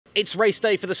It's race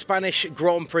day for the Spanish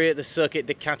Grand Prix at the Circuit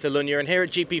de Catalunya, and here at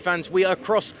GPFans we are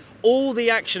across all the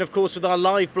action, of course, with our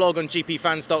live blog on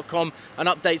gpfans.com and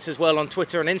updates as well on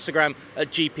Twitter and Instagram at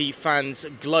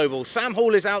GPFans Global. Sam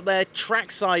Hall is out there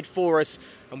trackside for us,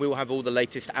 and we will have all the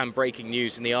latest and breaking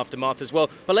news in the aftermath as well.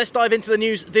 But let's dive into the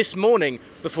news this morning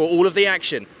before all of the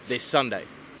action this Sunday.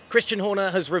 Christian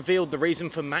Horner has revealed the reason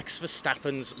for Max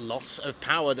Verstappen's loss of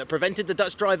power that prevented the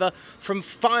Dutch driver from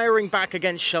firing back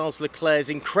against Charles Leclerc's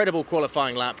incredible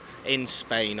qualifying lap in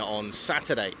Spain on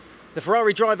Saturday. The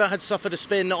Ferrari driver had suffered a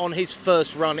spin on his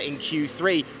first run in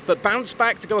Q3, but bounced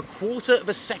back to go a quarter of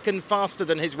a second faster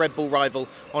than his Red Bull rival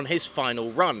on his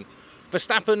final run.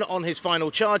 Verstappen on his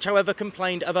final charge, however,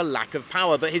 complained of a lack of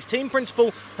power, but his team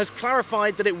principal has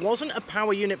clarified that it wasn't a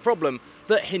power unit problem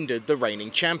that hindered the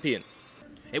reigning champion.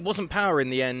 It wasn't power in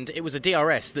the end, it was a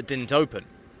DRS that didn't open.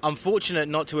 Unfortunate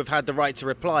not to have had the right to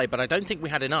reply, but I don't think we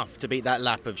had enough to beat that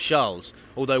lap of Charles,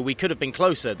 although we could have been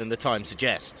closer than the time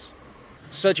suggests.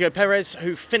 Sergio Perez,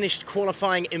 who finished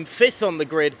qualifying in 5th on the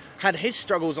grid, had his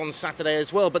struggles on Saturday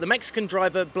as well, but the Mexican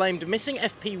driver blamed missing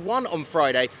FP1 on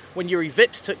Friday when Yuri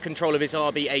Vips took control of his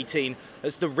RB18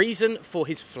 as the reason for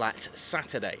his flat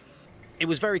Saturday. It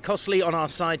was very costly on our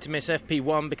side to miss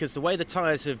FP1 because the way the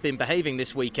tyres have been behaving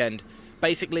this weekend,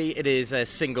 basically it is a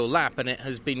single lap and it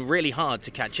has been really hard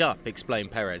to catch up, explained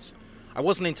Perez. I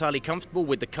wasn't entirely comfortable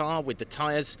with the car, with the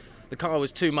tyres. The car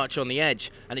was too much on the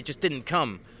edge and it just didn't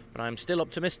come, but I am still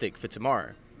optimistic for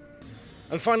tomorrow.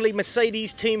 And finally,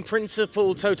 Mercedes team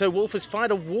principal Toto Wolff has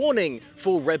fired a warning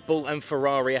for Red Bull and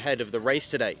Ferrari ahead of the race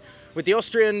today, with the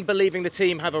Austrian believing the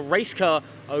team have a race car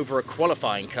over a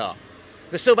qualifying car.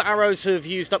 The Silver Arrows have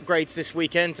used upgrades this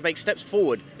weekend to make steps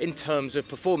forward in terms of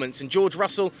performance, and George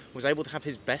Russell was able to have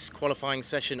his best qualifying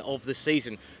session of the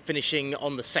season, finishing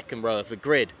on the second row of the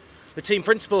grid. The team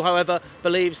principal, however,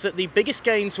 believes that the biggest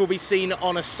gains will be seen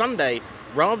on a Sunday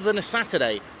rather than a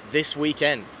Saturday this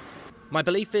weekend. My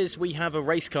belief is we have a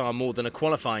race car more than a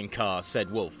qualifying car, said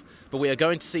Wolff, but we are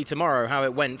going to see tomorrow how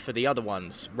it went for the other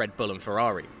ones, Red Bull and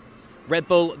Ferrari. Red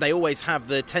Bull, they always have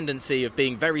the tendency of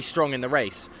being very strong in the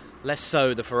race, less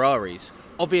so the Ferraris.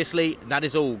 Obviously, that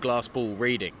is all glass ball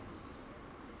reading.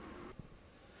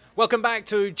 Welcome back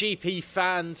to GP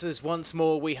Fans, as once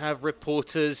more we have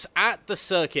reporters at the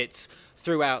circuits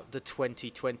throughout the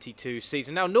 2022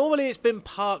 season. Now, normally it's been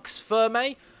Parcs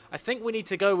Ferme. I think we need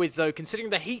to go with, though,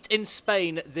 considering the heat in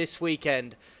Spain this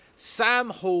weekend, Sam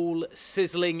Hall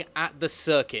sizzling at the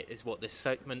circuit is what this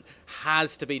segment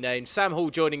has to be named. Sam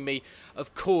Hall joining me,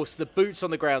 of course, the boots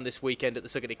on the ground this weekend at the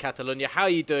Circuit de Catalunya. How are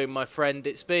you doing, my friend?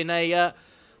 It's been a,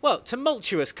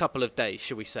 tumultuous couple of days,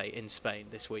 shall we say, in Spain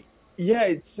this week. Yeah,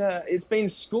 it's been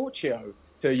scorchio,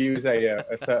 to use a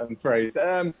certain phrase.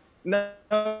 There's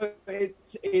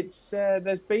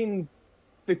been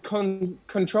the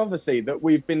controversy that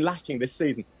we've been lacking this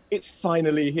season. It's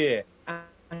finally here.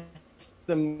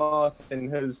 Aston Martin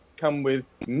has come with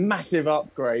massive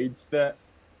upgrades that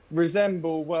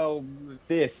resemble, well,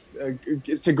 this.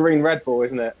 It's a green Red Bull,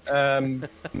 isn't it?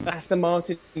 Aston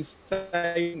Martin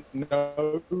say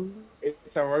no,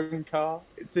 it's our own car.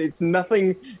 It's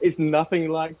nothing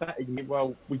like that.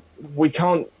 Well, we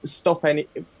can't stop any.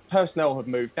 Personnel have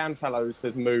moved. Dan Fallows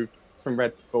has moved from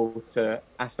Red Bull to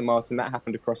Aston Martin. That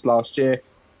happened across last year.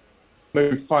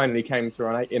 Move finally came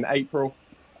through in April,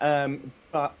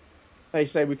 but they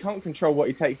say we can't control what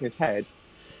he takes in his head,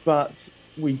 but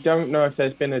we don't know if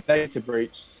there's been a data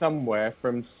breach somewhere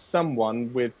from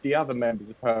someone with the other members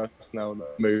of personnel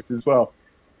that moved as well.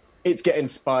 It's getting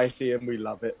spicy and we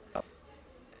love it.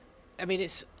 I mean,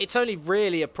 it's only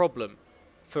really a problem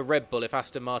for Red Bull if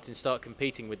Aston Martin start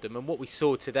competing with them. And what we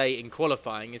saw today in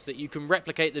qualifying is that you can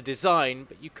replicate the design,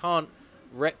 but you can't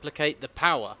replicate the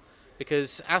power,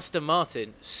 because Aston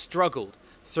Martin struggled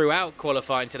throughout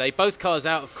qualifying today. Both cars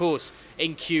out, of course,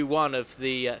 in Q1 of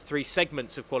the 3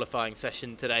 segments of qualifying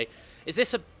session today. Is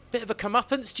this a bit of a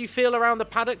comeuppance, do you feel, around the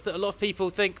paddock, that a lot of people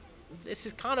think this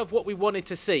is kind of what we wanted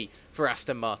to see for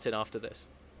Aston Martin after this?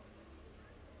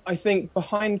 I think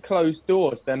behind closed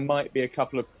doors there might be a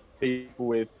couple of people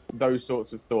with those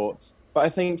sorts of thoughts, but I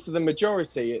think for the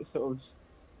majority it's sort of,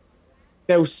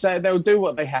 they'll do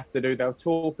what they have to do, they'll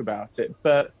talk about it,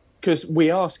 but because we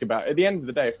ask about it. At the end of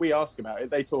the day, if we ask about it,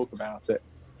 they talk about it.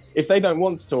 If they don't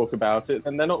want to talk about it,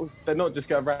 then they're not just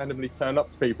going to randomly turn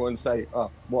up to people and say, oh,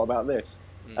 what about this?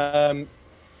 But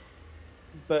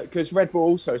because Red Bull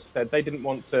also said they didn't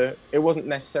want to, it wasn't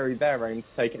necessarily their aim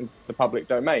to take it into the public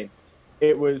domain.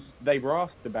 It was, they were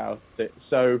asked about it,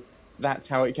 so that's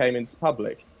how it came into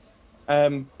public.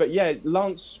 But yeah,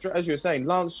 as you were saying,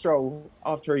 Lance Stroll,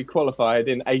 after he qualified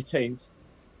in 18th,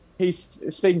 he's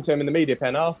speaking to him in the media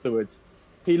pen afterwards.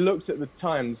 he looked at the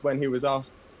times when he was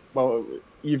asked, well,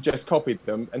 you've just copied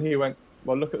them, and he went,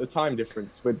 well, look at the time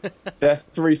difference. They're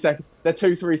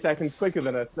 2-3 seconds quicker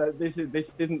than us. This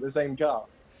isn't the same car.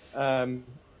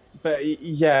 But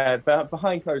yeah, but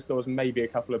behind closed doors, maybe a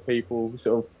couple of people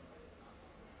sort of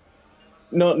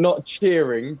not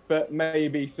cheering, but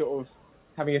maybe sort of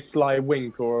having a sly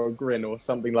wink or a grin or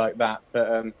something like that.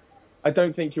 But I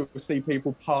don't think you'll see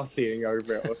people partying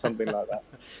over it or something like that.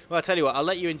 Well, I'll tell you what, I'll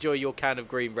let you enjoy your can of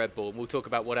green Red Bull, and we'll talk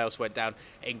about what else went down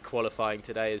in qualifying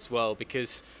today as well,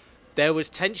 because there was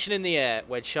tension in the air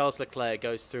when Charles Leclerc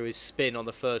goes through his spin on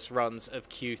the first runs of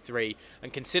Q3.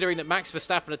 And considering that Max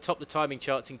Verstappen had topped the timing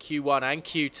charts in Q1 and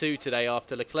Q2 today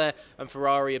after Leclerc and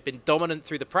Ferrari had been dominant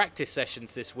through the practice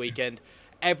sessions this weekend,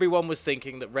 everyone was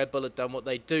thinking that Red Bull had done what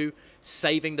they do,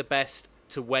 saving the best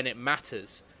to when it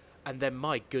matters. And then,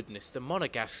 my goodness, the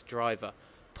Monegasque driver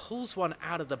pulls one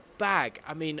out of the bag.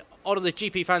 I mean, on the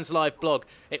GP Fans Live blog,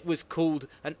 it was called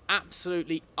an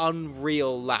absolutely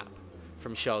unreal lap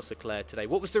from Charles Leclerc today.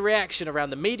 What was the reaction around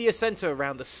the media centre,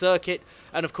 around the circuit,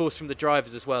 and of course from the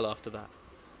drivers as well after that?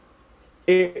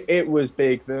 It was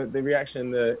big. The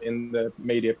reaction in the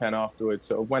media pen afterwards,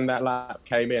 sort of when that lap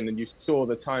came in and you saw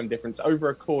the time difference over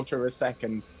a quarter of a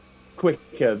second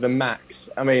quicker than Max.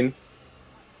 I mean,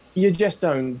 you just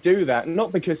don't do that.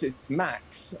 Not because it's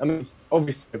Max. I mean, it's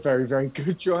obviously a very, very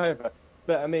good driver.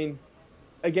 But I mean,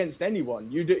 against anyone,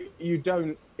 you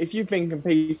don't. If you've been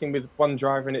competing with one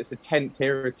driver and it's a 10th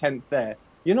here or a 10th there,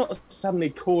 you're not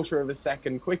suddenly quarter of a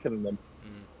second quicker than them.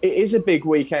 It is a big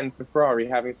weekend for Ferrari,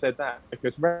 having said that,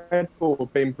 because Red Bull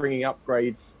have been bringing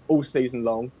upgrades all season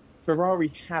long.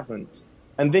 Ferrari haven't.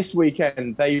 And this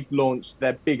weekend, they've launched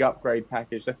their big upgrade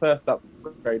package, their first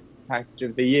upgrade package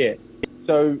of the year.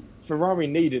 So Ferrari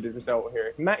needed a result here.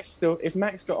 If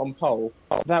Max got on pole,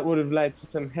 that would have led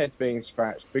to some heads being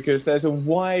scratched, because there's a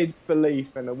wide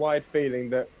belief and a wide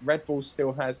feeling that Red Bull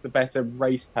still has the better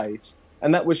race pace.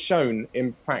 And that was shown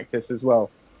in practice as well.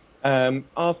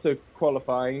 After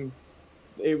qualifying,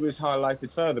 it was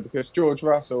highlighted further because George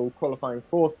Russell, qualifying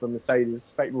fourth for Mercedes, I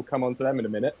suspect we'll come on to them in a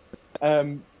minute.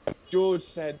 George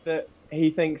said that he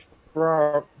thinks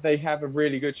they have a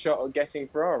really good shot at getting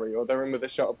Ferrari, or they're in with a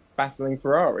shot of battling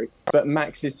Ferrari, but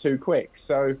Max is too quick.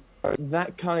 So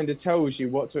that kind of tells you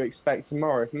what to expect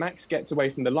tomorrow. If Max gets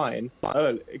away from the line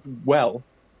early, well,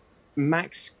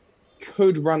 Max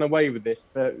could run away with this,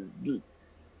 but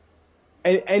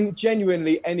and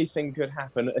genuinely anything could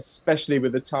happen, especially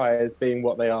with the tyres being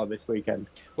what they are this weekend.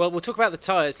 Well, we'll talk about the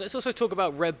tyres. Let's also talk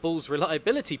about Red Bull's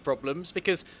reliability problems,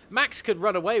 because Max could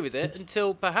run away with it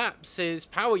until perhaps his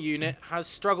power unit has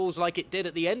struggles like it did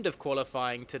at the end of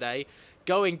qualifying today,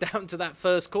 going down to that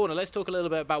first corner. Let's talk a little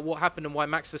bit about what happened and why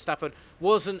Max Verstappen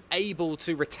wasn't able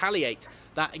to retaliate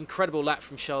that incredible lap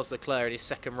from Charles Leclerc in his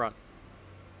second run.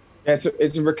 Yeah,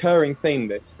 it's a recurring theme,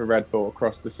 this, for Red Bull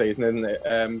across the season, isn't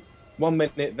it? 1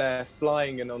 minute they're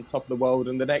flying and on top of the world,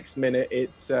 and the next minute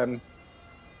it's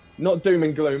not doom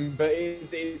and gloom, but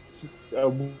it's a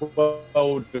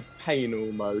world of pain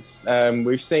almost.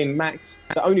 We've seen Max,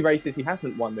 the only races he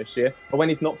hasn't won this year are when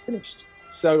he's not finished.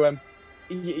 So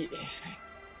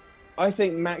I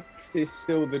think Max is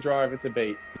still the driver to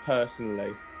beat,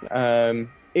 personally.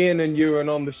 Ian and Ewan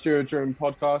on the Stewards Room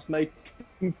podcast may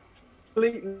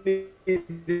completely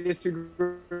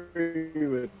disagree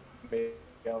with me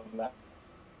on that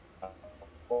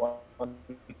one.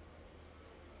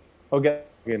 I'll get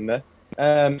in there.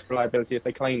 Reliability, if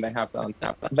they claim they have done,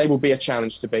 they will be a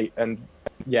challenge to beat. And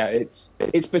yeah, it's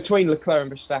between Leclerc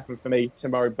and Verstappen for me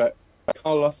tomorrow. But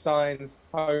Carlos Sainz,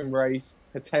 home race,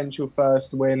 potential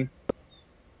first win.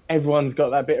 Everyone's got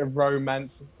that bit of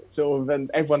romance, sort of, and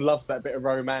everyone loves that bit of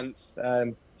romance.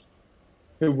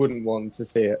 Who wouldn't want to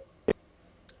see it?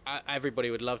 Everybody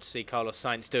would love to see Carlos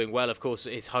Sainz doing well. Of course,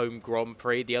 his home Grand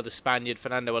Prix. The other Spaniard,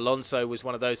 Fernando Alonso, was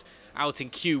one of those out in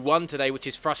Q1 today, which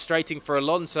is frustrating for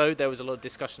Alonso. There was a lot of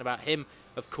discussion about him,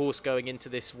 of course, going into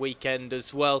this weekend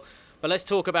as well. But let's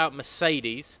talk about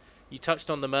Mercedes. You touched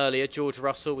on them earlier. George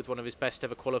Russell with one of his best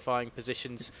ever qualifying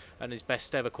positions and his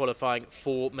best ever qualifying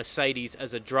for Mercedes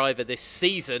as a driver this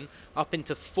season, up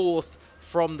into fourth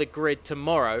from the grid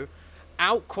tomorrow.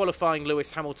 Out-qualifying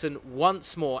Lewis Hamilton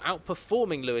once more,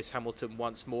 outperforming Lewis Hamilton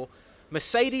once more.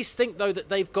 Mercedes think, though, that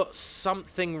they've got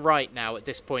something right now at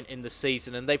this point in the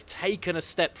season, and they've taken a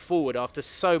step forward after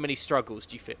so many struggles,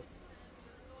 do you feel?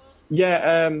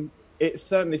 Yeah, it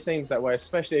certainly seems that way,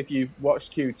 especially if you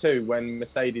watched Q2 when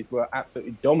Mercedes were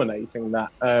absolutely dominating that.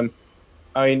 I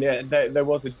mean, there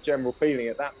was a general feeling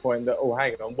at that point that, oh,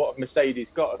 hang on, what have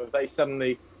Mercedes got? Have they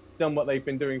suddenly done what they've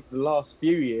been doing for the last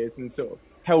few years and sort of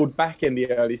held back in the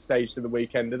early stage of the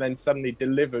weekend and then suddenly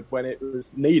delivered when it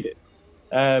was needed.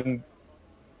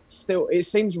 Still, it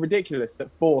seems ridiculous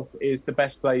that fourth is the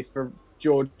best place for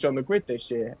George on the grid this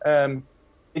year.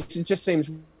 It just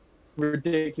seems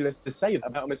ridiculous to say that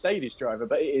about a Mercedes driver,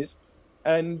 but it is.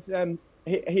 And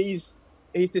he's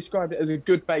described it as a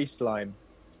good baseline,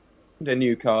 the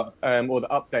new car, or the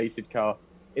updated car.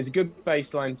 It's a good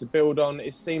baseline to build on.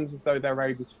 It seems as though they're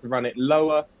able to run it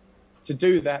lower. To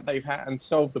do that, they've had, and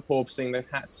solve the porpoising,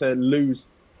 they've had to lose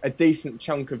a decent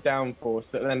chunk of downforce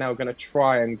that they're now going to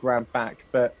try and grab back.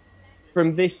 But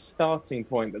from this starting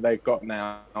point that they've got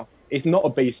now, it's not a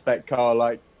B-spec car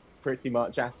like pretty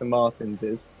much Aston Martin's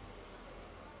is.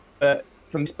 But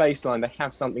from this baseline, they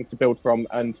have something to build from,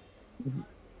 and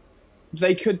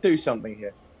they could do something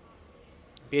here.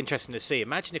 Be interesting to see.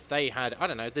 Imagine if they had, I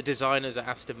don't know, the designers at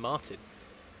Aston Martin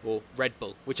or Red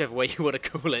Bull, whichever way you want to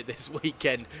call it this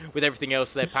weekend, with everything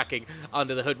else they're packing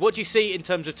under the hood. What do you see in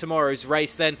terms of tomorrow's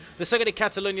race then? The Circuit de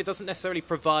Catalunya doesn't necessarily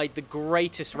provide the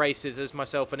greatest races, as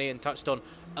myself and Ian touched on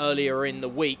earlier in the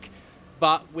week.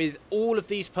 But with all of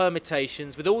these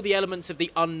permutations, with all the elements of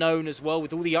the unknown as well,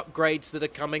 with all the upgrades that are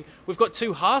coming, we've got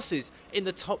two Haas's in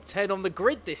the top 10 on the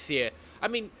grid this year. I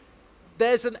mean,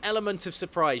 there's an element of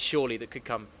surprise, surely, that could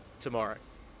come tomorrow.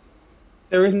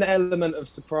 There is an element of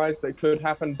surprise that could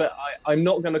happen, but I'm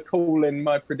not going to call in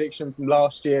my prediction from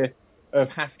last year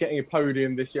of Haas getting a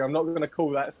podium this year. I'm not going to call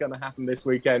that's going to happen this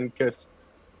weekend because,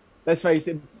 let's face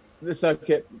it, the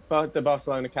circuit, the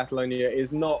Barcelona Catalonia,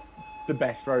 is not the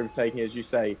best for overtaking, as you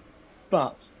say.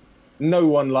 But no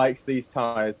one likes these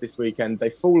tyres this weekend. They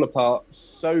fall apart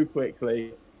so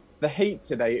quickly. The heat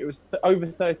today, it was over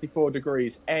 34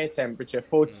 degrees air temperature,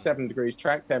 47 degrees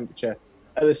track temperature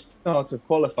at the start of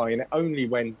qualifying, and it only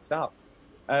went up.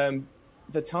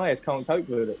 The tyres can't cope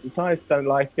with it. The tyres don't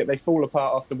like it. They fall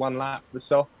apart after one lap. The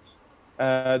softs,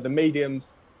 the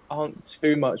mediums aren't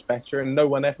too much better, and no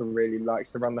one ever really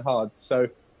likes to run the hards. So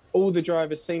all the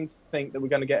drivers seem to think that we're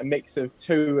going to get a mix of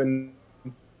 2 and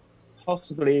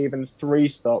possibly even 3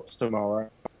 stops tomorrow.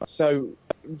 So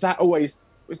that always,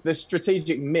 the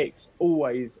strategic mix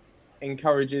always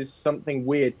encourages something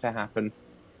weird to happen.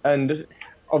 And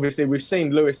obviously, we've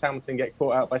seen Lewis Hamilton get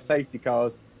caught out by safety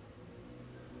cars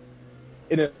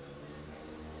in a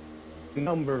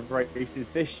number of races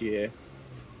this year.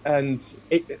 And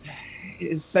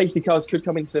safety cars could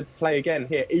come into play again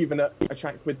here, even at a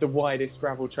track with the widest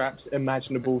gravel traps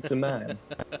imaginable to man.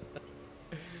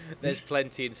 There's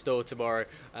plenty in store tomorrow.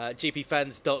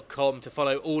 GPFans.com to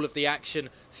follow all of the action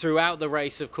throughout the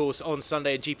race, of course, on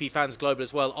Sunday, and GPFans Global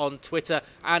as well on Twitter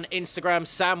and Instagram.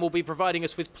 Sam will be providing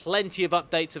us with plenty of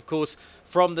updates, of course,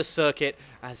 from the circuit,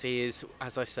 as he is,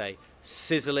 as I say,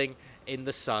 sizzling in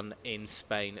the sun in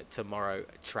Spain tomorrow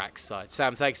trackside.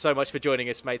 Sam, thanks so much for joining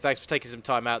us, mate. Thanks for taking some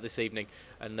time out this evening,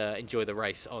 and enjoy the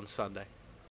race on Sunday.